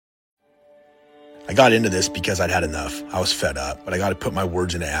I got into this because I'd had enough. I was fed up, but I got to put my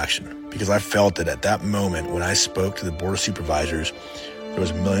words into action because I felt that at that moment when I spoke to the Board of Supervisors, there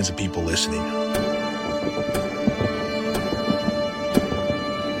was millions of people listening.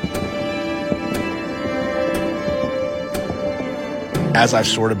 As I've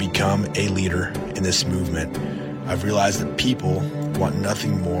sort of become a leader in this movement, I've realized that people want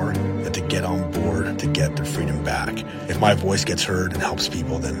nothing more than to get on board to get their freedom back. If my voice gets heard and helps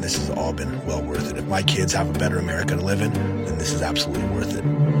people, then this has all been well worth it. If my kids have a better America to live in, then this is absolutely worth it.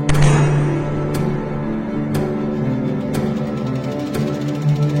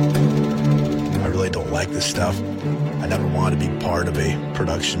 I really don't like this stuff. I never wanted to be part of a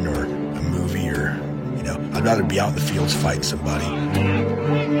production or a movie or, I'd rather be out in the fields fighting somebody.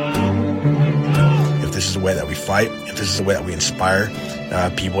 If this is the way that we fight, if this is the way that we inspire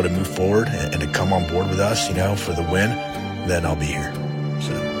people to move forward and to come on board with us, for the win, then I'll be here.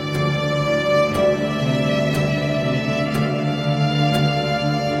 So.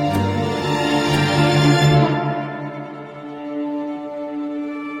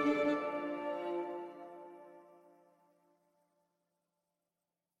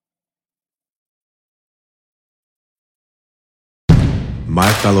 My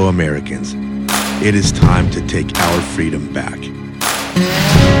fellow Americans, it is time to take our freedom back.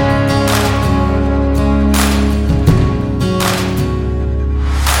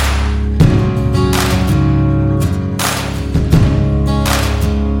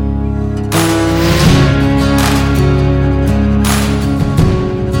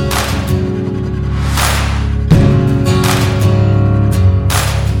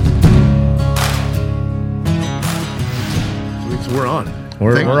 We're on.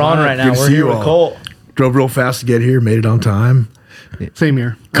 We're on right now. We're here with Colt. Drove real fast to get here, made it on time. Same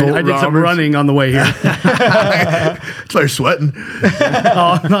here. I did some running on the way here. It's like sweating.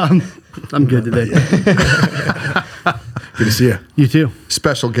 I'm good today. Good to see you. You too.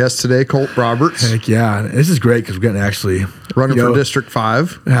 Special guest today, Colt Roberts. Heck yeah. This is great because we're getting to actually running for District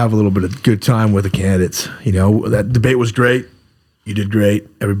 5. Have a little bit of good time with the candidates. That debate was great. You did great.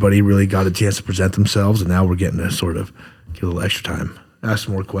 Everybody really got a chance to present themselves, and now we're getting to sort of get a little extra time. Ask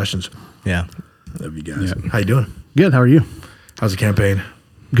some more questions. Yeah. Love you guys. Yeah. How you doing? Good. How are you? How's the campaign?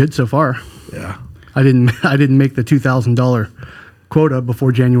 Good so far. Yeah. I didn't make the $2,000 quota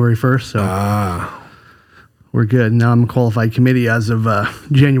before January 1st, so we're good. Now I'm a qualified committee as of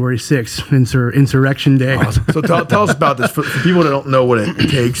January 6th, Insurrection Day. Awesome. So tell us about this for people that don't know what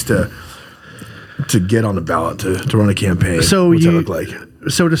it takes to get on the ballot to run a campaign. So what's that look like?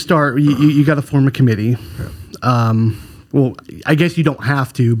 So to start, you got to form a committee. Yeah. Well, I guess you don't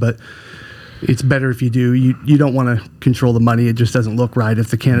have to, but it's better if you do. You don't want to control the money. It just doesn't look right if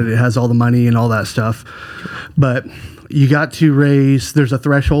the candidate has all the money and all that stuff. But you got to raise, there's a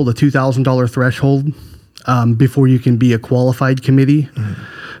threshold, a $2,000 threshold before you can be a qualified committee. Mm-hmm.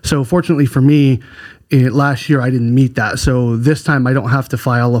 So fortunately for me, last year I didn't meet that. So this time I don't have to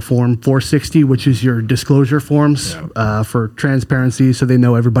file a Form 460, which is your disclosure forms for transparency so they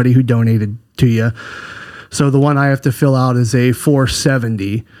know everybody who donated to you. So the one I have to fill out is a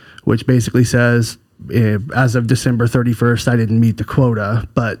 470, which basically says, as of December 31st, I didn't meet the quota.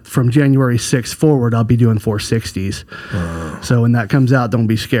 But from January 6th forward, I'll be doing 460s. So when that comes out, don't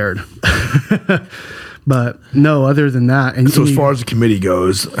be scared. But no, other than that. And so as far as the committee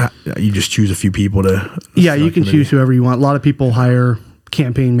goes, you just choose a few people to... Yeah, you can choose whoever you want. A lot of people hire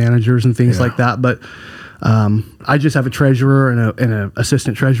campaign managers and things like that, but... I just have a treasurer and an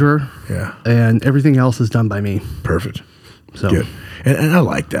assistant treasurer. Yeah. And everything else is done by me. Perfect. So good. And I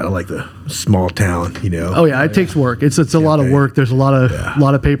like that. I like the small town, Oh yeah, it takes work. It's a lot of work. There's a lot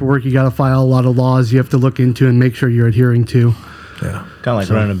of paperwork you got to file, a lot of laws you have to look into and make sure you're adhering to. Yeah. Kind of like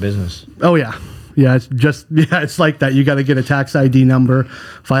running a business. Oh yeah. Yeah, it's like that. You got to get a tax ID number,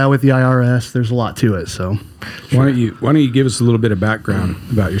 file with the IRS. There's a lot to it. So why don't you give us a little bit of background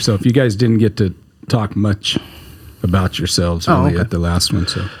about yourself? You guys didn't get to talk much about yourselves really at the last one.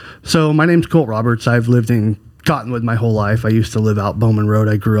 So my name's Colt Roberts. I've lived in Cottonwood my whole life. I used to live out Bowman Road.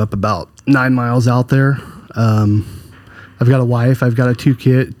 I grew up about 9 miles out there. I've got a wife. I've got two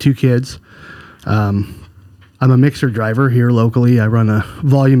kids. I'm a mixer driver here locally. I run a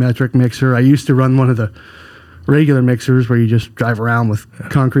volumetric mixer. I used to run one of the regular mixers where you just drive around with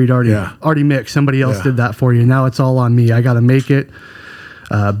concrete already mixed. Somebody else did that for you. Now it's all on me. I got to make it.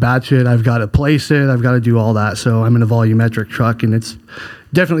 Batch it, I've got to place it, I've got to do all that. So I'm in a volumetric truck, and it's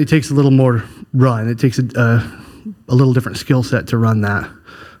definitely takes a little more run. It takes a little different skill set to run that,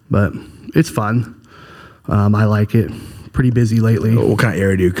 but it's fun. I like it. Pretty busy lately. What kind of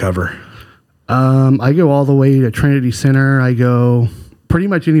area do you cover? I go all the way to Trinity Center. I go pretty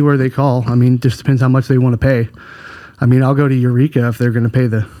much anywhere they call. I mean, just depends how much they want to pay. I mean, I'll go to Eureka if they're going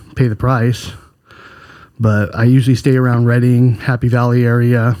to pay the price. But I usually stay around Reading, Happy Valley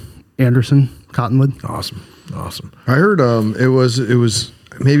area, Anderson, Cottonwood. Awesome. I heard it was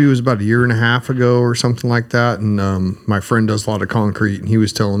maybe it was about a year and a half ago or something like that, and my friend does a lot of concrete, and he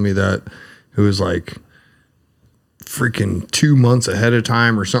was telling me that it was like freaking 2 months ahead of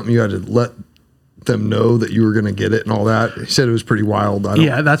time or something. You had to let them know that you were going to get it and all that. He said it was pretty wild.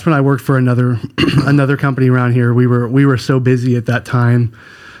 Yeah, that's when I worked for another company around here. We were so busy at that time.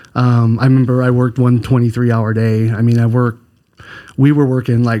 I remember I worked one 23-hour day. I mean, we were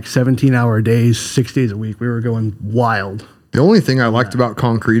working like 17-hour days, 6 days a week. We were going wild. The only thing I liked about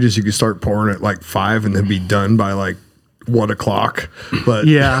concrete is you could start pouring at like 5 and then be done by like 1 o'clock. But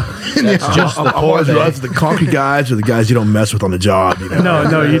yeah, that's just the always the concrete guys are the guys you don't mess with on the job. You know?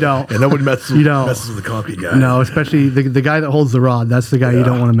 No, you don't. And nobody messes with the concrete guy. No, especially the guy that holds the rod. That's the guy you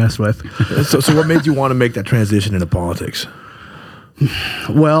don't want to mess with. So what made you want to make that transition into politics?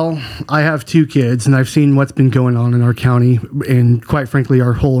 Well, I have 2 kids, and I've seen what's been going on in our county and, quite frankly,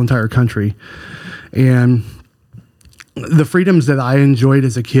 our whole entire country. And the freedoms that I enjoyed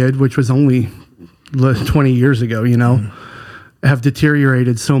as a kid, which was only 20 years ago, have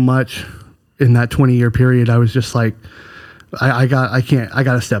deteriorated so much in that 20-year period. I was just like, I got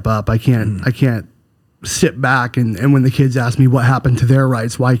to step up. I can't sit back and when the kids ask me what happened to their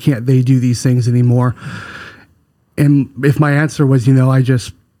rights, why can't they do these things anymore? And if my answer was, I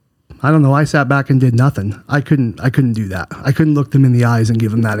don't know, I sat back and did nothing. I couldn't do that. I couldn't look them in the eyes and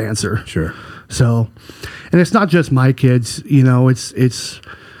give them that answer. Sure. So, and it's not just my kids, it's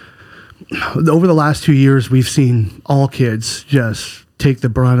over the last 2 years, we've seen all kids just take the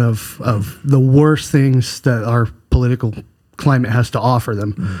brunt of the worst things that our political climate has to offer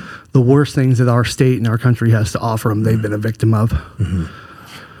them. The worst things that our state and our country has to offer them, they've been a victim of. And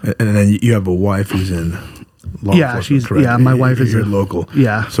then you have a wife who's in law enforcement, correct? My wife is local.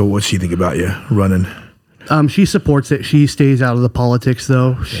 Yeah. So what's she think about you running? She supports it. She stays out of the politics,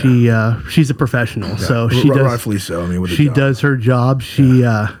 though. Yeah. She's a professional, so she does. Rightfully so. I mean, she does her job. She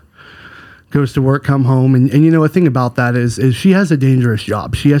goes to work, come home, and a thing about that is she has a dangerous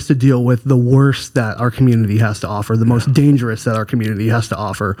job. She has to deal with the worst that our community has to offer, the most dangerous that our community has to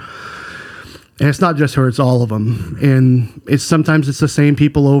offer. And it's not just her; it's all of them. And sometimes it's the same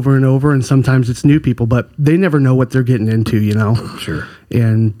people over and over, and sometimes it's new people. But they never know what they're getting into, Sure.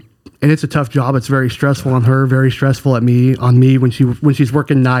 And it's a tough job. It's very stressful on her, very stressful on me when she's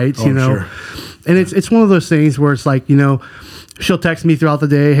working nights, Sure. And it's one of those things where it's like, she'll text me throughout the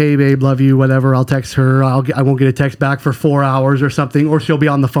day, hey babe, love you, whatever. I'll text her. I won't get a text back for 4 hours or something, or she'll be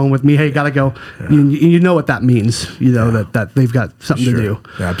on the phone with me, hey, gotta go. Yeah. You know what that means, that they've got something to do.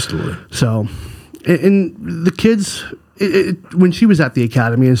 Absolutely. So, and the kids, when she was at the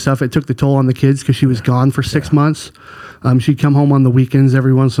academy and stuff, it took the toll on the kids because she was gone for 6 months. She'd come home on the weekends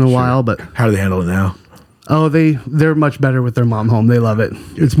every once in a while, but how do they handle it now? Oh, they're much better with their mom home. They love it.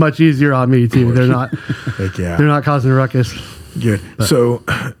 Good. It's much easier on me too. They're not they're not causing a ruckus. Good. But. So,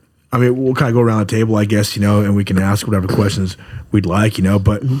 I mean, we'll kind of go around the table, I guess, and we can ask whatever questions we'd like,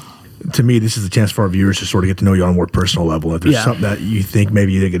 But to me, this is a chance for our viewers to sort of get to know you on a more personal level. If there's something that you think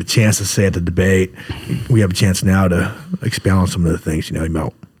maybe you didn't get a chance to say at the debate, we have a chance now to expound on some of the things you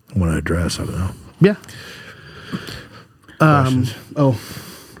might want to address. I don't know. Yeah.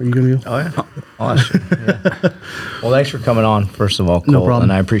 Are you going to go? Oh, yeah. I'll ask you. Yeah. Well, thanks for coming on, first of all, Cole. No problem.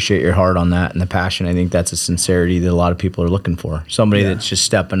 And I appreciate your heart on that and the passion. I think that's a sincerity that a lot of people are looking for. Somebody that's just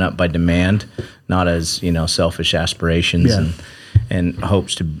stepping up by demand, not as, selfish aspirations and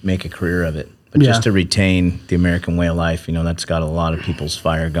hopes to make a career of it. But just to retain the American way of life, that's got a lot of people's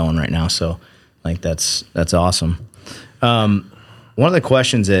fire going right now. So, that's awesome. One of the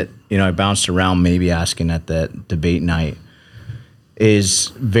questions that, I bounced around maybe asking at that debate night is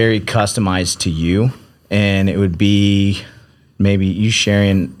very customized to you, and it would be maybe you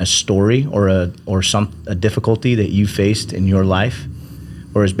sharing a story or a difficulty that you faced in your life,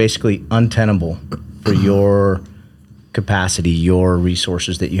 or is basically untenable for your capacity, your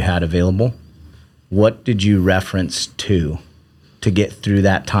resources that you had available. What did you reference to get through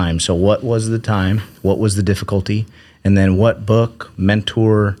that time? So what was the time? What was the difficulty? And then what book,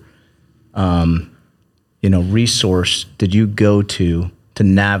 mentor, resource did you go to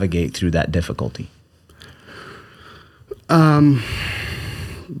navigate through that difficulty? I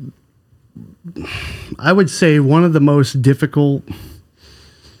would say one of the most difficult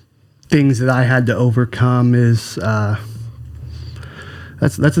things that I had to overcome is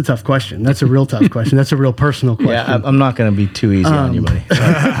that's a tough question. That's a real tough question. That's a real personal question. Yeah, I'm not going to be too easy on you, buddy.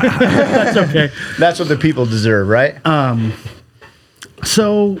 That's okay. That's what the people deserve, right?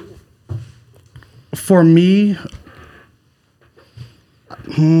 So for me,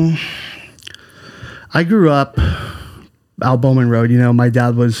 I grew up out Bowman Road. You know, my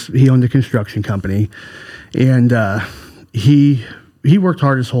dad he owned a construction company, and he worked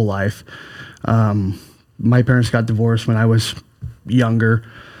hard his whole life. My parents got divorced when I was younger,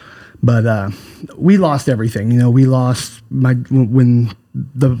 but we lost everything. You know, we lost when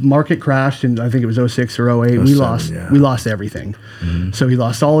the market crashed, and I think it was 06 or 08. We lost everything. Mm-hmm. So he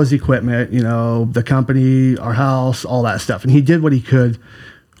lost all his equipment, you know, the company, our house, all that stuff. And he did what he could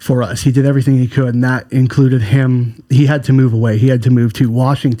for us. He did everything he could, and that included him. He had to move away. He had to move to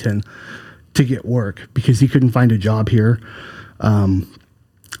Washington to get work because he couldn't find a job here.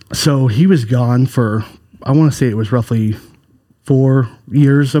 So he was gone for, I want to say it was roughly 4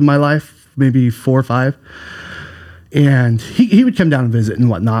 years of my life, maybe 4 or 5. And he would come down and visit and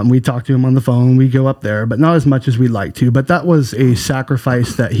whatnot, and we'd talk to him on the phone. We'd go up there, but not as much as we'd like to. But that was a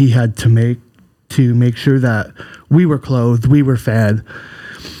sacrifice that he had to make sure that we were clothed, we were fed,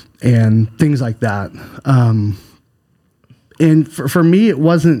 and things like that. And for me, it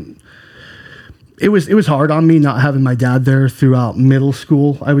was hard on me not having my dad there throughout middle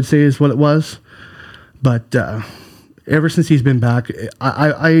school, I would say is what it was. But ever since he's been back,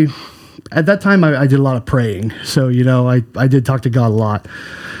 I at that time, I did a lot of praying. So, you know, I did talk to God a lot.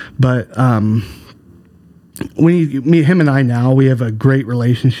 But him and I now, we have a great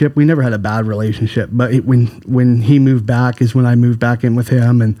relationship. We never had a bad relationship. But when he moved back is when I moved back in with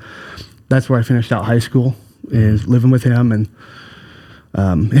him. And that's where I finished out high school, is living with him. And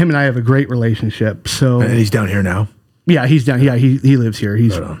him and I have a great relationship. So, and he's down here now? Yeah, he's down. Yeah, he lives here.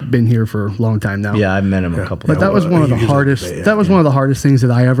 He's been here for a long time now. Yeah, I've met him a couple. But that was one of the hardest. That was one of the hardest things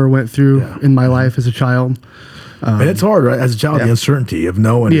that I ever went through in my life as a child. And it's hard, right? As a child, the uncertainty of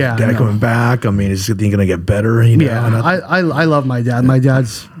knowing dad coming back. I mean, is it going to get better? You know? Yeah, I love my dad. My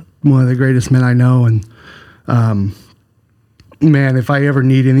dad's one of the greatest men I know, and man, if I ever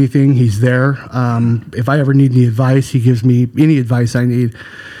need anything, he's there. If I ever need any advice, he gives me any advice I need.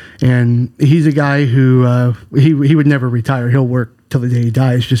 And he's a guy who he would never retire. He'll work till the day he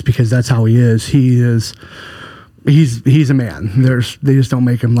dies, just because that's how he is. He's a man. They just don't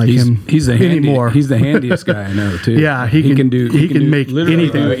make him like him anymore. He's the handiest guy I know too. Yeah, he can make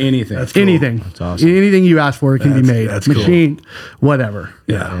anything. That's cool. Anything. That's awesome. Anything you ask for, it can be made. That's Machine, whatever.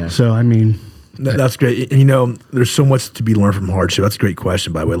 Yeah. So I mean, that's great. And, you know, there's so much to be learned from hardship. That's a great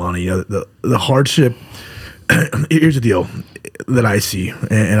question, by the way, Lonnie. You know, the hardship. Here's the deal that I see,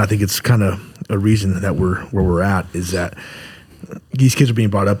 and I think it's kind of a reason that we're where we're at, is that these kids are being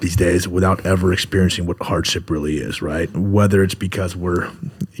brought up these days without ever experiencing what hardship really is, right? Whether it's because we're,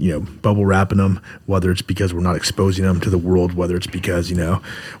 you know, bubble wrapping them, whether it's because we're not exposing them to the world, whether it's because, you know,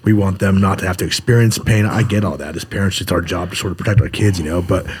 we want them not to have to experience pain. I get all that. As parents, it's our job to sort of protect our kids, you know,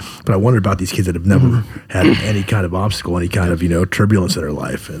 but I wonder about these kids that have never had any kind of obstacle, any kind of, you know, turbulence in their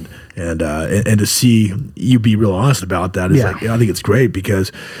life. And to see you be real honest about that is like, I think it's great,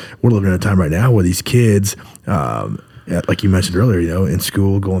 because we're living in a time right now where these kids, like you mentioned earlier, you know, in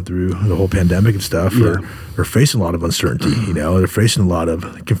school, going through the whole pandemic and stuff, are facing a lot of uncertainty. You know, they're facing a lot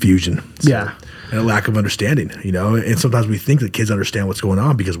of confusion. And a lack of understanding. You know, and sometimes we think that kids understand what's going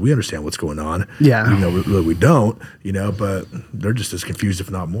on because we understand what's going on. Yeah, you know, really we don't. You know, but they're just as confused,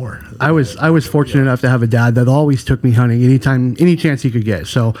 if not more. I was fortunate enough to have a dad that always took me hunting any chance he could get.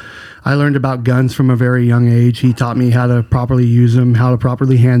 So I learned about guns from a very young age. He taught me how to properly use them, how to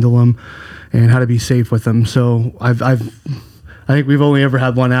properly handle them, and how to be safe with them. So I think we've only ever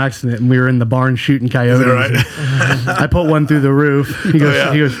had one accident, and we were in the barn shooting coyotes. Is that right? I put one through the roof. He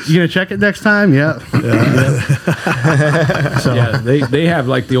goes, "You gonna check it next time?" Yeah. So they have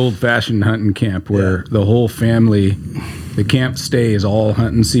like the old fashioned hunting camp where the whole family. The camp stays all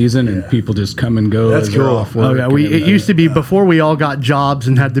hunting season, and people just come and go. That's cool. Off work. It used to be before we all got jobs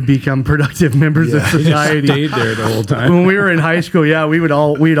and had to become productive members of society. Stayed there the whole time. When we were in high school, we'd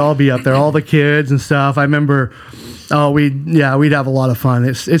all be up there, all the kids and stuff. I remember, we'd have a lot of fun.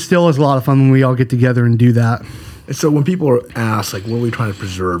 It still is a lot of fun when we all get together and do that. And so when people are asked, like, what are we trying to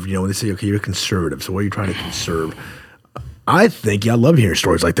preserve? You know, when they say, okay, you're a conservative, so what are you trying to conserve? I think, I love hearing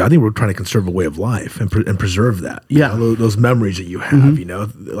stories like that. I think we're trying to conserve a way of life and preserve that. You know, those memories that you have, you know,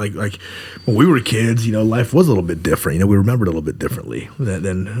 like when we were kids, you know, life was a little bit different. You know, we remembered a little bit differently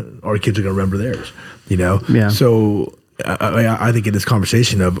than our kids are going to remember theirs, you know? Yeah. So, I think in this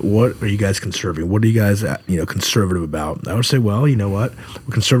conversation of what are you guys conserving? What are you guys, conservative about? I would say, well, you know what?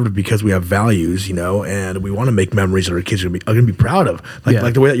 We're conservative because we have values, and we want to make memories that our kids are going to be proud of.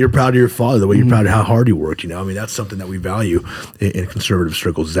 Like the way that you're proud of your father, the way you're proud of how hard he worked, that's something that we value in conservative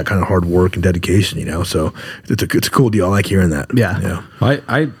circles, is that kind of hard work and dedication, So it's a cool deal. I like hearing that. Yeah.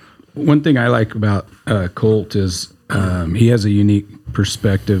 One thing I like about Colt is he has a unique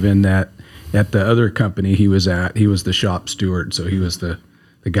perspective in that at the other company he was at, he was the shop steward. So he was the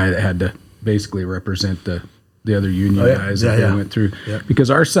guy that had to basically represent the other union guys that they went through. Yeah.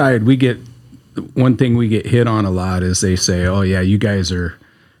 Because our side, one thing we get hit on a lot is they say, oh yeah, you guys are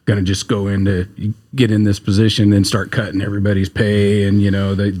going to just get in this position and start cutting everybody's pay. And,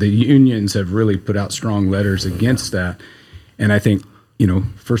 the unions have really put out strong letters against that. And I think,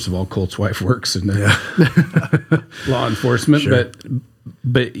 first of all, Colt's wife works in the law enforcement, sure.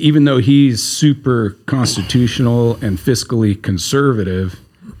 But even though he's super constitutional and fiscally conservative,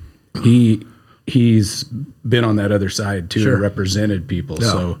 he's been on that other side too, sure. and represented people.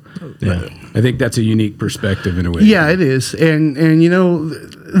 Yeah. So I think that's a unique perspective in a way. Yeah, it is. And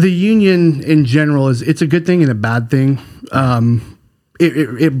the union in general it's a good thing and a bad thing.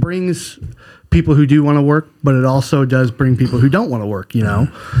 It brings people who do want to work, but it also does bring people who don't want to work,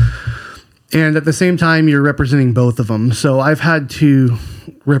 And at the same time, you're representing both of them. So I've had to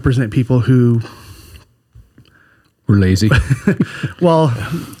represent people who were lazy. Well,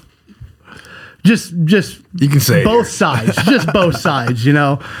 just you can say both sides, just both sides,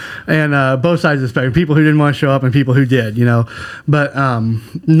 and both sides of the spectrum. People who didn't want to show up and people who did, But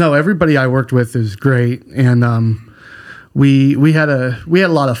no, everybody I worked with is great, and we had a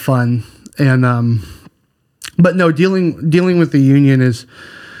lot of fun. And but no, dealing with the union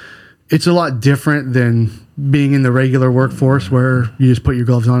it's a lot different than being in the regular workforce where you just put your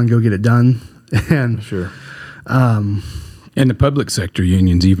gloves on and go get it done. And sure. And the public sector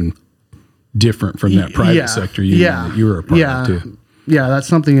union's even different from that private sector union that you were a part of too. Yeah, that's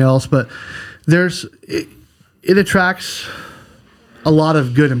something else. But it attracts a lot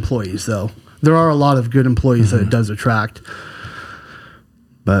of good employees, though. There are a lot of good employees that it does attract.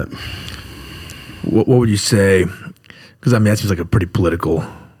 But what would you say? Because that seems like a pretty political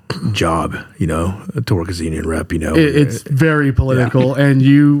job, to work as a union rep. It's very political, and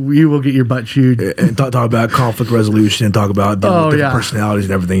you will get your butt chewed. And talk about conflict resolution, and talk about different personalities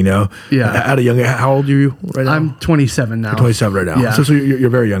and everything. Yeah. At a young, how old are you right now? I'm 27 now. You're 27 right now. Yeah. So you're a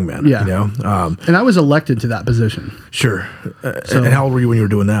very young man. Yeah. And I was elected to that position. Sure. And how old were you when you were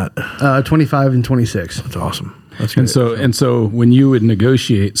doing that? 25 and 26. That's awesome. That's good. And so when you would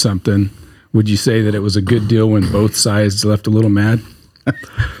negotiate something, would you say that it was a good deal when both sides left a little mad?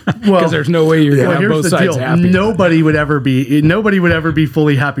 Because there's no way you're going to have both sides happy. Nobody would ever be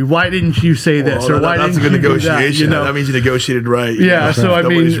fully happy. Why didn't you say this? Or why that's didn't a good you negotiation. Do that? That means you negotiated right. Yeah. So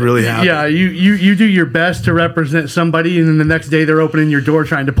nobody's really happy. Yeah, you do your best to represent somebody, and then the next day they're opening your door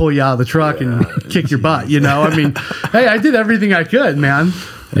trying to pull you out of the truck and kick your butt. Hey, I did everything I could, man.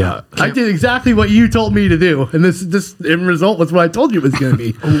 Yeah, I did exactly what you told me to do, and this end result was what I told you it was going to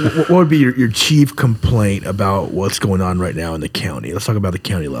be. What would be your chief complaint about what's going on right now in the county? Let's talk about the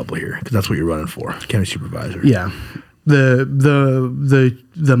county level here, because that's what you're running for, county supervisor. Yeah, the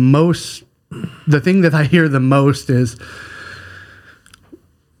thing that I hear the most is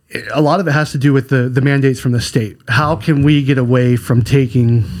a lot of it has to do with the mandates from the state. How can we get away from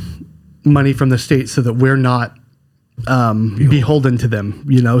taking money from the state so that we're not beholden to them,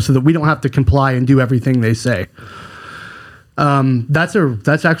 so that we don't have to comply and do everything they say. That's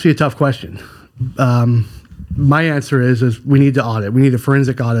actually a tough question. My answer is we need to audit. We need a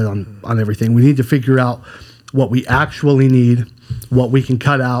forensic audit on everything. We need to figure out what we actually need, what we can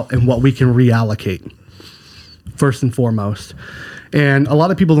cut out, and what we can reallocate, first and foremost. And a lot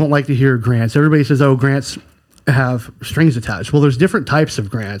of people don't like to hear grants. Everybody says, oh, grants have strings attached. Well, there's different types of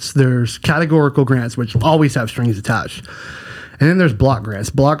grants. There's categorical grants, which always have strings attached. And then there's block grants.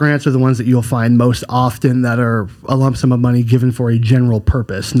 Block grants are the ones that you'll find most often that are a lump sum of money given for a general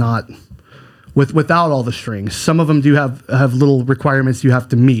purpose, not without all the strings. Some of them do have little requirements you have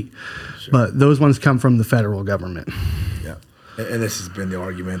to meet, sure. But those ones come from the federal government. Yeah. And this has been the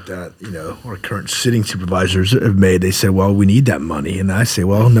argument that, our current sitting supervisors have made. They say, well, we need that money. And I say,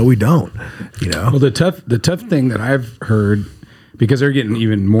 well, no, we don't. Well, the tough thing that I've heard, because they're getting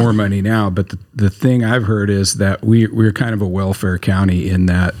even more money now, but the thing I've heard is that we're kind of a welfare county in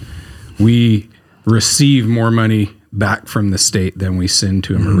that we receive more money back from the state than we send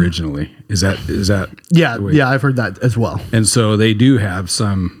to them originally. Is that Yeah, I've heard that as well. And so they do have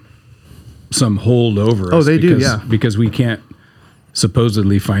some hold over us. Oh, they do, yeah. Because we can't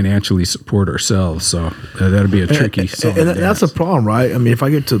supposedly financially support ourselves. So that'll be a tricky. And that's a problem, right? I mean, if I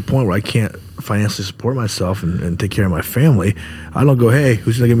get to the point where I can't financially support myself and take care of my family, I don't go, hey,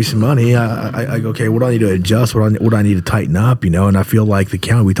 who's going to give me some money? I go, okay, what do I need to adjust? What do I need to tighten up? You know, and I feel like the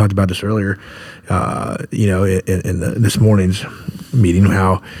county, we talked about this earlier, you know, in this morning's meeting,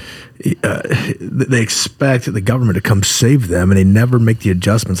 how they expect the government to come save them, and they never make the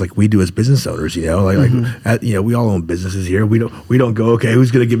adjustments like we do as business owners. You know, you know, we all own businesses here. We don't go, okay, who's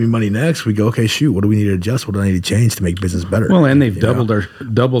going to give me money next? We go, okay, shoot, what do we need to adjust? What do I need to change to make business better? Well, and they've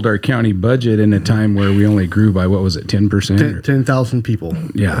doubled our county budget in a time where we only grew by, what was it, 10%? 10,000 people.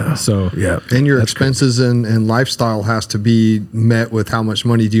 Yeah. So and your expenses and lifestyle has to be met with how much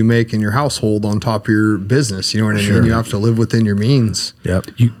money do you make in your household on top of your business. You know what I mean? You have to live within your means. Yep.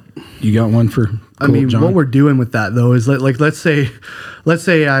 You got one for John? What we're doing with that though is like let's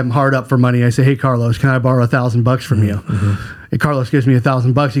say I'm hard up for money. I say, hey Carlos, can I borrow $1,000 from you? And Carlos gives me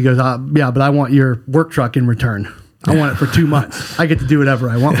 $1,000. He goes, yeah, but I want your work truck in return. I want it for 2 months. I get to do whatever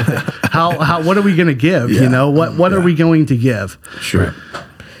I want with it. What are we going to give? You know, what are we going to give? Sure.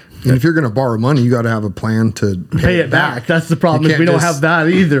 And if you're going to borrow money, you got to have a plan to pay it back. That's the problem. Is we don't have that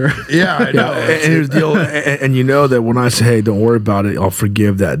either. Yeah, I know. And here's the deal. And you know that when I say, hey, don't worry about it, I'll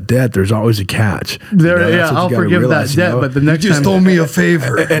forgive that debt, there's always a catch. I'll forgive that debt, but the next you just time, owe me a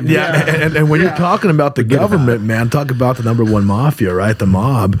favor. And when you're talking about the government, man, talk about the number one mafia, right? The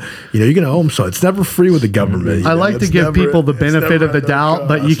mob. You know, you're going to owe them so. It's never free with the government. I like to give people the benefit of the doubt,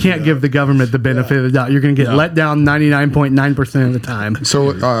 but you can't give the government the benefit of the doubt. You're going to get let down 99.9% of the time.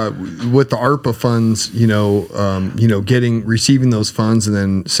 So with the ARPA funds, receiving those funds and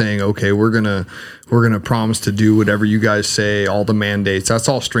then saying, okay, we're gonna promise to do whatever you guys say, all the mandates. That's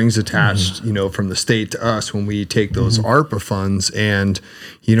all strings attached, from the state to us when we take those ARPA funds, and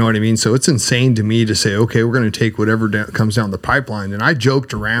you know what I mean. So it's insane to me to say, okay, we're going to take whatever comes down the pipeline. And I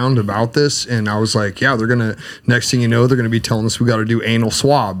joked around about this, and I was like, yeah, they're gonna. Next thing you know, they're going to be telling us we got to do anal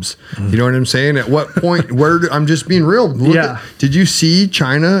swabs. You know what I'm saying? At what point? I'm just being real. Did you see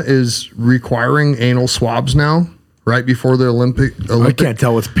China is requiring anal swabs now? Right before the Olympic. I can't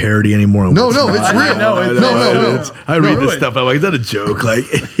tell what's parody anymore. No, it's real. No. I read this stuff. I'm like, is that a joke? Like,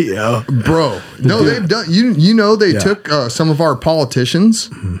 bro. No, they've done. They took some of our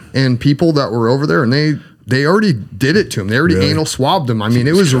politicians and people that were over there, and they already did it to them. They already anal swabbed them. I mean,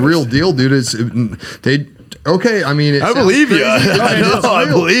 it was a real deal, dude. Okay, I mean, I believe you. I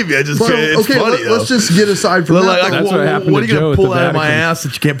believe you. It's funny. Let's just get aside from that. What are you going to pull out of my ass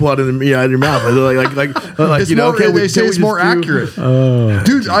that you can't pull out of your mouth? They say it's more accurate.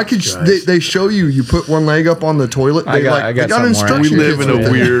 Dude, I could. They show you. You put one leg up on the toilet. They got instructions. We live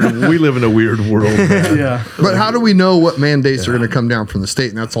in a weird world. Yeah. But how do we know what mandates are going to come down from the state?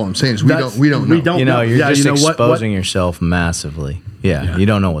 And that's all I'm saying is we don't know. You know, you're just exposing yourself massively. Yeah, you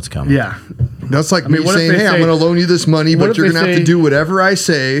don't know what's coming. Yeah. That's like me saying, hey, I'm going to loan you this money, but you're going to have to do whatever I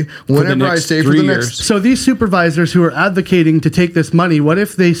say, whenever I say for the next. So these supervisors who are advocating to take this money, what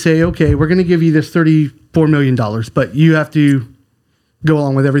if they say, okay, we're going to give you this $34 million, but you have to go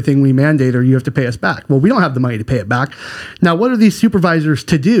along with everything we mandate or you have to pay us back? Well, we don't have the money to pay it back. Now, what are these supervisors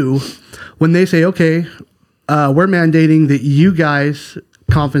to do when they say, okay, we're mandating that you guys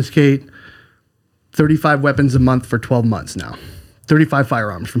confiscate 35 weapons a month for 12 months now? 35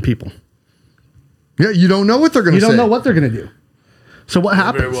 firearms from people. Yeah, you don't know what they're going to say. You don't know what they're going to do. So what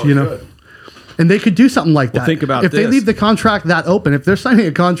happens, And they could do something like that. Think about if they leave the contract that open, if they're signing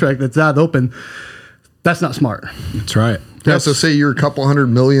a contract that's that open, that's not smart. That's right. Yeah, so say you're a couple $100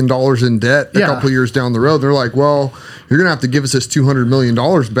 million in debt a couple of years down the road. They're like, well, you're going to have to give us this $200 million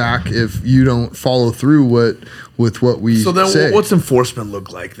back if you don't follow through with what we say. So then what's enforcement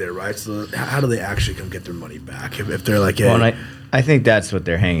look like there, right? So how do they actually come get their money back if they're like, hey. Well, I think that's what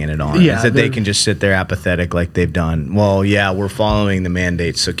they're hanging it on. Yeah, is that they can just sit there apathetic like they've done. Well, yeah, we're following the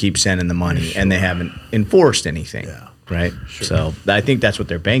mandates, so keep sending the money. And they haven't enforced anything. Yeah. Right? Sure. So I think that's what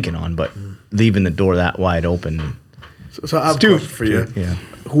they're banking on, but leaving the door that wide open. So I have a question for you. Yeah.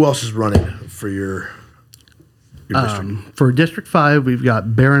 Who else is running for your district? For District 5, we've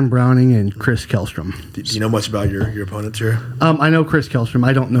got Baron Browning and Chris Kellstrom. Do you know much about your opponents here? I know Chris Kellstrom.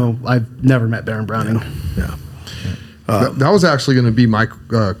 I don't know. I've never met Baron Browning. Yeah. That was actually going to be my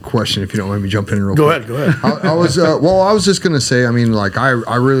question, if you don't mind me jumping in real quick. Go ahead. I was just going to say, I mean, like, I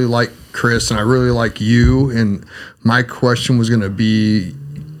really like Chris and I really like you. And my question was going to be...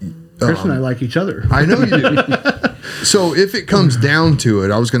 Chris and I like each other. I know you do. So if it comes down to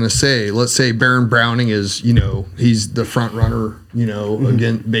it, I was going to say, let's say Baron Browning is, he's the front runner,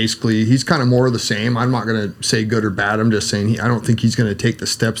 again, basically he's kind of more of the same. I'm not going to say good or bad. I'm just saying I don't think he's going to take the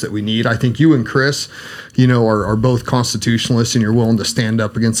steps that we need. I think you and Chris, are both constitutionalists, and you're willing to stand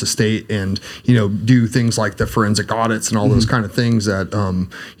up against the state and, do things like the forensic audits and all those kind of things that,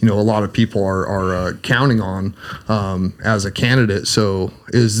 a lot of people are counting on as a candidate. So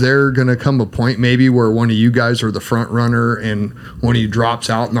is there going to come a point maybe where one of you guys are the front runner and one of you drops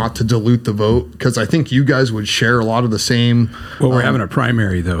out, not to dilute the vote? Because I think you guys would share a lot of the same. Well, we're having a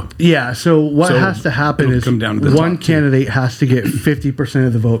primary though. Yeah. So what has to happen is one candidate has to get 50%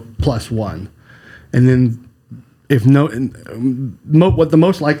 of the vote plus one. And then if what the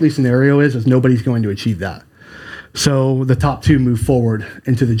most likely scenario is nobody's going to achieve that. So the top two move forward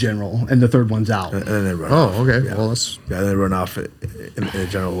into the general, and the third one's out. And then they run off. Okay. Yeah. Well, they run off in the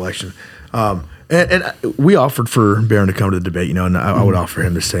general election. And we offered for Baron to come to the debate, and I would offer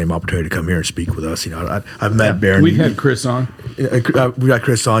him the same opportunity to come here and speak with us. I've met Baron. We've had Chris on. We got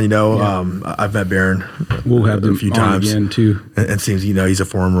Chris on. I've met Baron. We'll have him a few times again too. And seems he's a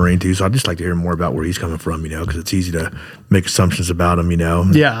former Marine too. So I'd just like to hear more about where he's coming from. Because it's easy to make assumptions about him.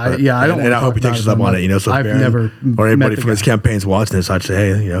 Yeah. I don't. And I hope he takes us up on it. So I've Baron, never or anybody from his campaign's watching this, I'd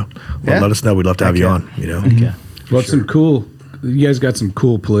say, hey, let us know. We'd love to have you on. Okay. Well, some cool. You guys got some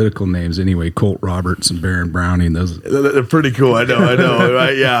cool political names anyway. Colt Roberts and Baron Browning. They're pretty cool. I know.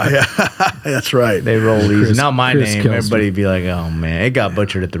 Right? Yeah. That's right. They roll easy. Not my Chris name. Kelsey. Everybody'd be like, "Oh man, it got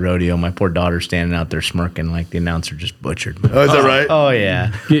butchered at the rodeo." My poor daughter's standing out there smirking like the announcer just butchered me. Oh, is that right? Oh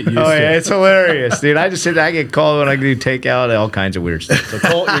yeah. Get used to Yeah, it. it's hilarious, dude. I get called when I do takeout, all kinds of weird stuff. So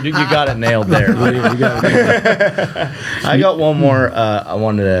Colt, you got it nailed there. I got one more I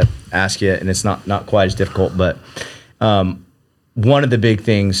wanted to ask you, and it's not quite as difficult, but one of the big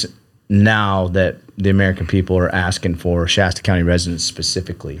things now that the American people are asking for, Shasta County residents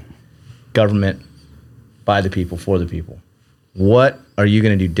specifically, government by the people, for the people. What are you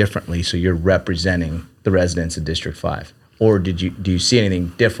going to do differently so you're representing the residents of District 5? Or do you see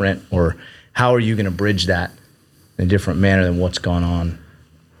anything different, or how are you going to bridge that in a different manner than what's gone on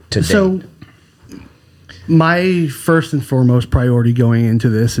today? So my first and foremost priority going into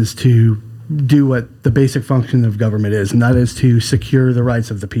this is to do what the basic function of government is, and that is to secure the rights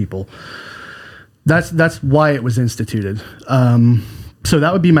of the people. That's why it was instituted. So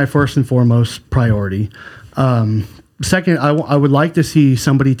that would be my first and foremost priority. Second, I would like to see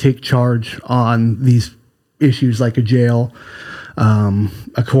somebody take charge on these issues like a jail,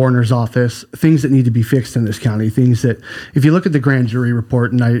 a coroner's office, things that need to be fixed in this county, things that, if you look at the grand jury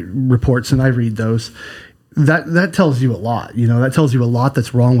reports and I read those, that tells you a lot. That tells you a lot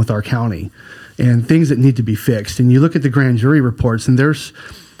that's wrong with our county and things that need to be fixed. And you look at the grand jury reports, and there's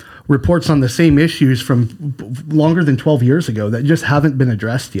reports on the same issues from longer than 12 years ago that just haven't been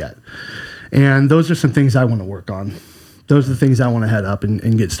addressed yet. And those are some things I want to work on. Those are the things I want to head up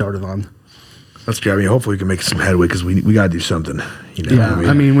and get started on. That's good. I mean, hopefully we can make some headway, because we got to do something. Yeah,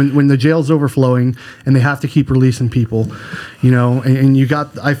 I mean, when the jail's overflowing and they have to keep releasing people,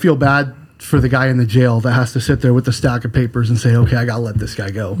 and I feel bad for the guy in the jail that has to sit there with a stack of papers and say, okay, I got to let this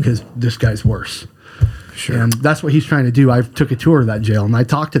guy go because this guy's worse. Sure. And that's what he's trying to do. I took a tour of that jail and I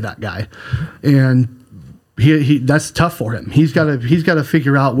talked to that guy, and he that's tough for him. He's got to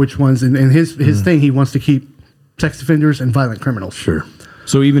figure out which ones, and his thing, he wants to keep sex offenders and violent criminals. Sure.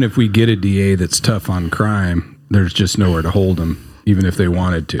 So even if we get a DA that's tough on crime, there's just nowhere to hold them, even if they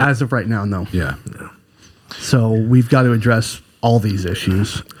wanted to. As of right now, no. Yeah. So we've got to address all these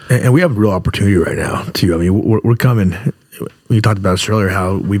issues. And we have a real opportunity right now, too. I mean, we're coming. We talked about this earlier,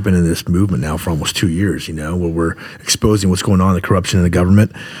 how we've been in this movement now for almost 2 years, where we're exposing what's going on, the corruption in the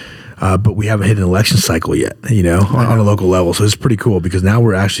government. But we haven't hit an election cycle yet, on a local level. So it's pretty cool, because now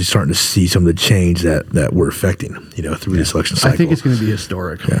we're actually starting to see some of the change that we're affecting, through this election cycle. I think it's going to be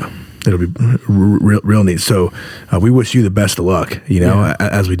historic. Yeah. It'll be real neat. So we wish you the best of luck,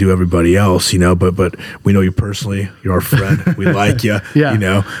 as we do everybody else, but we know you personally. You're our friend. We like you,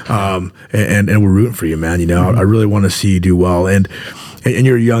 and we're rooting for you, man. Mm-hmm. I really want to see you do well. And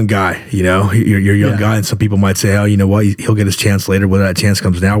you're a young guy, you're a young guy, and some people might say, oh, you know what, he'll get his chance later. Whether that chance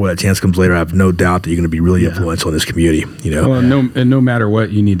comes now, whether that chance comes later, I have no doubt that you're going to be really influential in this community, Well, no matter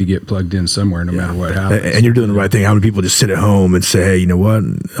what, you need to get plugged in somewhere, no matter what happens. And you're doing the right thing. How many people just sit at home and say, hey, you know what,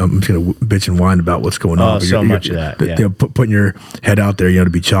 I'm just going to bitch and whine about what's going on. So much of that, yeah. Putting your head out there, to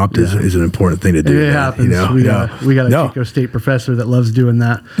be chopped is an important thing to do. It happens. We got a Chico State professor that loves doing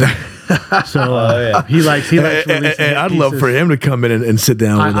that. So he likes and I'd love for him to come in and sit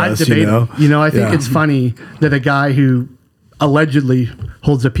down with us. Debate, I think it's funny that a guy who allegedly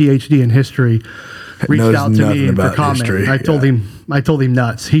holds a PhD in history reached Knows out to nothing me for about comment. history. I told him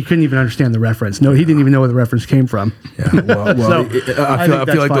nuts. He couldn't even understand the reference. No, he didn't even know where the reference came from. Yeah, well, So, I think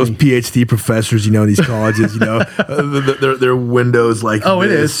feel like those funny. PhD professors, in these colleges, their windows like Oh, it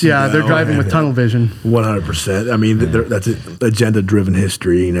this, is. Yeah, they're driving with tunnel vision. 100%. I mean, that's agenda-driven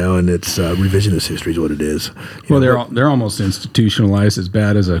history, and it's revisionist history is what it is. They're almost institutionalized as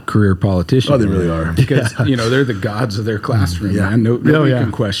bad as a career politician. Oh, they really are. Because they're the gods of their classroom, man. Nobody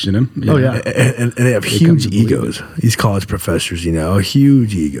can question them. And they have huge egos. These college professors,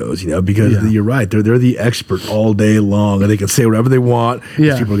 huge egos, because you're right. They're the expert all day long, and they can say whatever they want.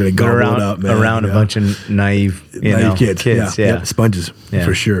 Yeah. People are going to gobble it up, man. Around a bunch of naive kids. Yeah, sponges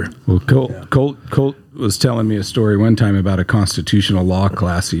for sure. Well, Colt was telling me a story one time about a constitutional law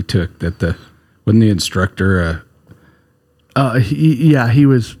class he took that wasn't the instructor He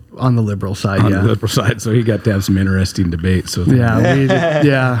was on the liberal side. on the liberal side, so he got to have some interesting debates. So He and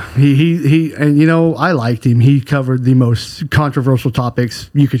I liked him. He covered the most controversial topics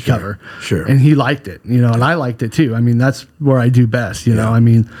you could cover. Sure. And he liked it, and I liked it too. I mean, that's where I do best. I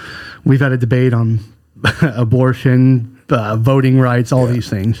mean, we've had a debate on abortion, voting rights, all these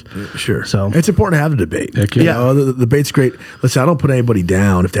things. Sure. So it's important to have a debate. Heck yeah. The debate's great. Listen, I don't put anybody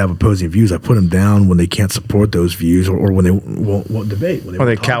down if they have opposing views. I put them down when they can't support those views or when they won't debate. When Or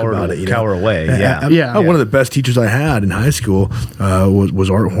they won't talk cower about it, cower away. Yeah. One of the best teachers I had in high school was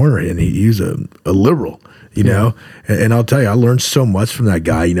Art Horner, and he's a liberal. And I'll tell you, I learned so much from that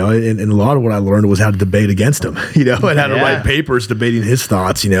guy, and a lot of what I learned was how to debate against him, and how to write papers debating his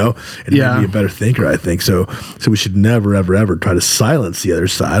thoughts, and be a better thinker, I think. So we should never, ever, ever try to silence the other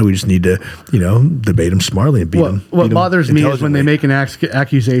side. We just need to, debate them smartly and beat them. What bothers me is when they make an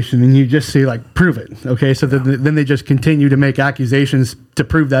accusation and you just say, like, prove it. Okay. So then they just continue to make accusations to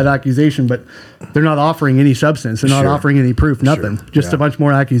prove that accusation, but they're not offering any substance. They're not offering any proof, nothing. Just a bunch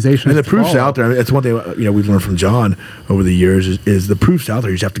more accusations. And the proof's out there. I mean, that's one thing, we've learned from John over the years is the proof's out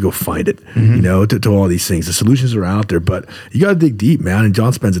there. You just have to go find it, to all these things. The solutions are out there, but you got to dig deep, man. And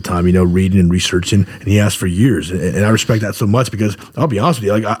John spends the time, reading and researching, and he has for years. And I respect that so much because I'll be honest with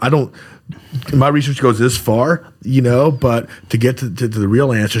you, like I don't, my research goes this far, but to get to the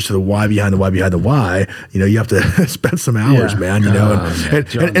real answers to the why behind the why behind the why, you have to spend some hours, man,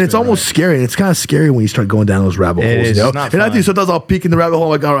 and it's almost scary. And it's kind of scary when you start going down those rabbit holes, And I think sometimes I'll peek in the rabbit hole,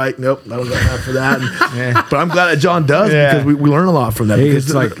 like, all right, nope, I don't got time for that. But I'm glad that John does because we learn a lot from that. Hey,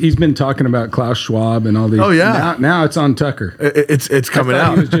 it's like he's been talking about Klaus Schwab and all these. Oh, yeah. Now it's on Tucker. It's coming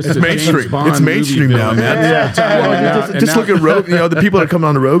out. It's mainstream. It's mainstream now, man. Just look at Rogan. The people that are coming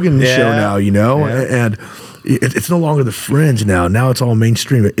on the Rogan show now, and it's no longer the fringe now. Now it's all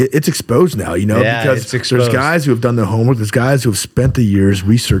mainstream. It's exposed now, because there's guys who have done the homework. There's guys who have spent the years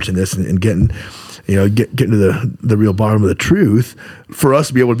researching this and getting, getting to the real bottom of the truth. For us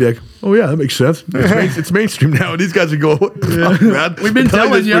to be able to be like, oh yeah, that makes sense. It's mainstream now, and these guys are going, what the fuck, man? We've been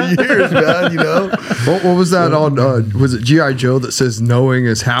telling you for years, man. What was that on? Was it G.I. Joe that says knowing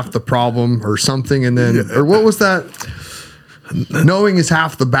is half the problem or something? And then, or what was that? Knowing is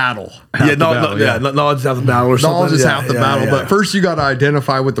half the battle. Knowledge is half the battle or something. Knowledge is half the battle. But first you got to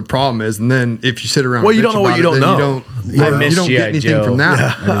identify what the problem is, and then if you sit around, well, you don't know what you don't know. You don't get anything from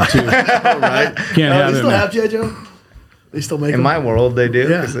that. Right? Can't have they it. still have G.I. Joe? They still make In them? my world, they do.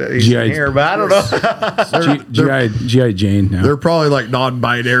 Yeah. He's here, but I don't know. G.I. Jane now. They're probably like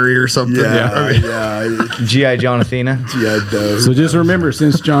non-binary or something. G.I. Jonathina. G.I. Joe. So just remember,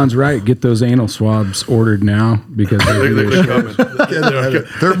 since John's right, get those anal swabs ordered now because They're coming.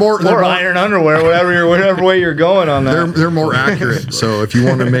 They're more Or iron underwear, whatever way you're going on that. they're more accurate. So if you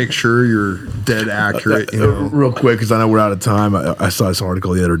want to make sure you're dead accurate, real quick, because I know we're out of time. I saw this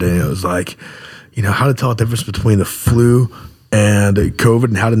article the other day, and it was like, how to tell the difference between the flu and COVID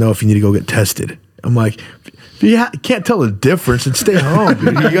and how to know if you need to go get tested. I'm like, if you can't tell the difference, and stay home.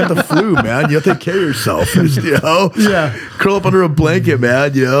 Dude. You got the flu, man. You have to take care of yourself. Curl up under a blanket,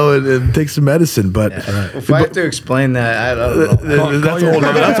 man. And take some medicine. But if I have to explain that, I don't know. That's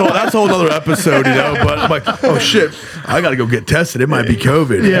a whole other episode, But I'm like, oh shit, I got to go get tested. It might be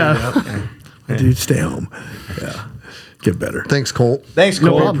COVID. Dude, stay home. Yeah. Get better. Thanks, Colt. Thanks,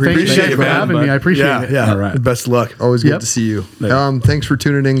 Colt. No problem. Appreciate it, for man. having me. I appreciate it. Yeah. All right. Best of luck. Always good to see you. Thanks for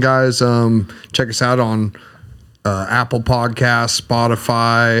tuning in, guys. Check us out on Apple Podcasts,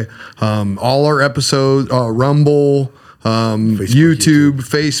 Spotify, all our episodes, Rumble, YouTube,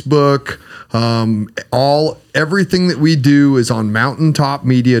 Facebook. Everything that we do is on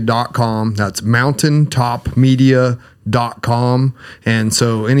mountaintopmedia.com. That's mountaintopmedia.com. And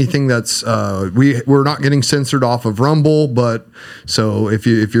so anything that's we're not getting censored off of Rumble, but so if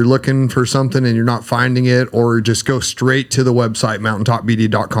you're looking for something and you're not finding it, or just go straight to the website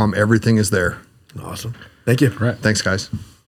mountaintopmedia.com, everything is there. Awesome. Thank you. Right. Thanks, guys.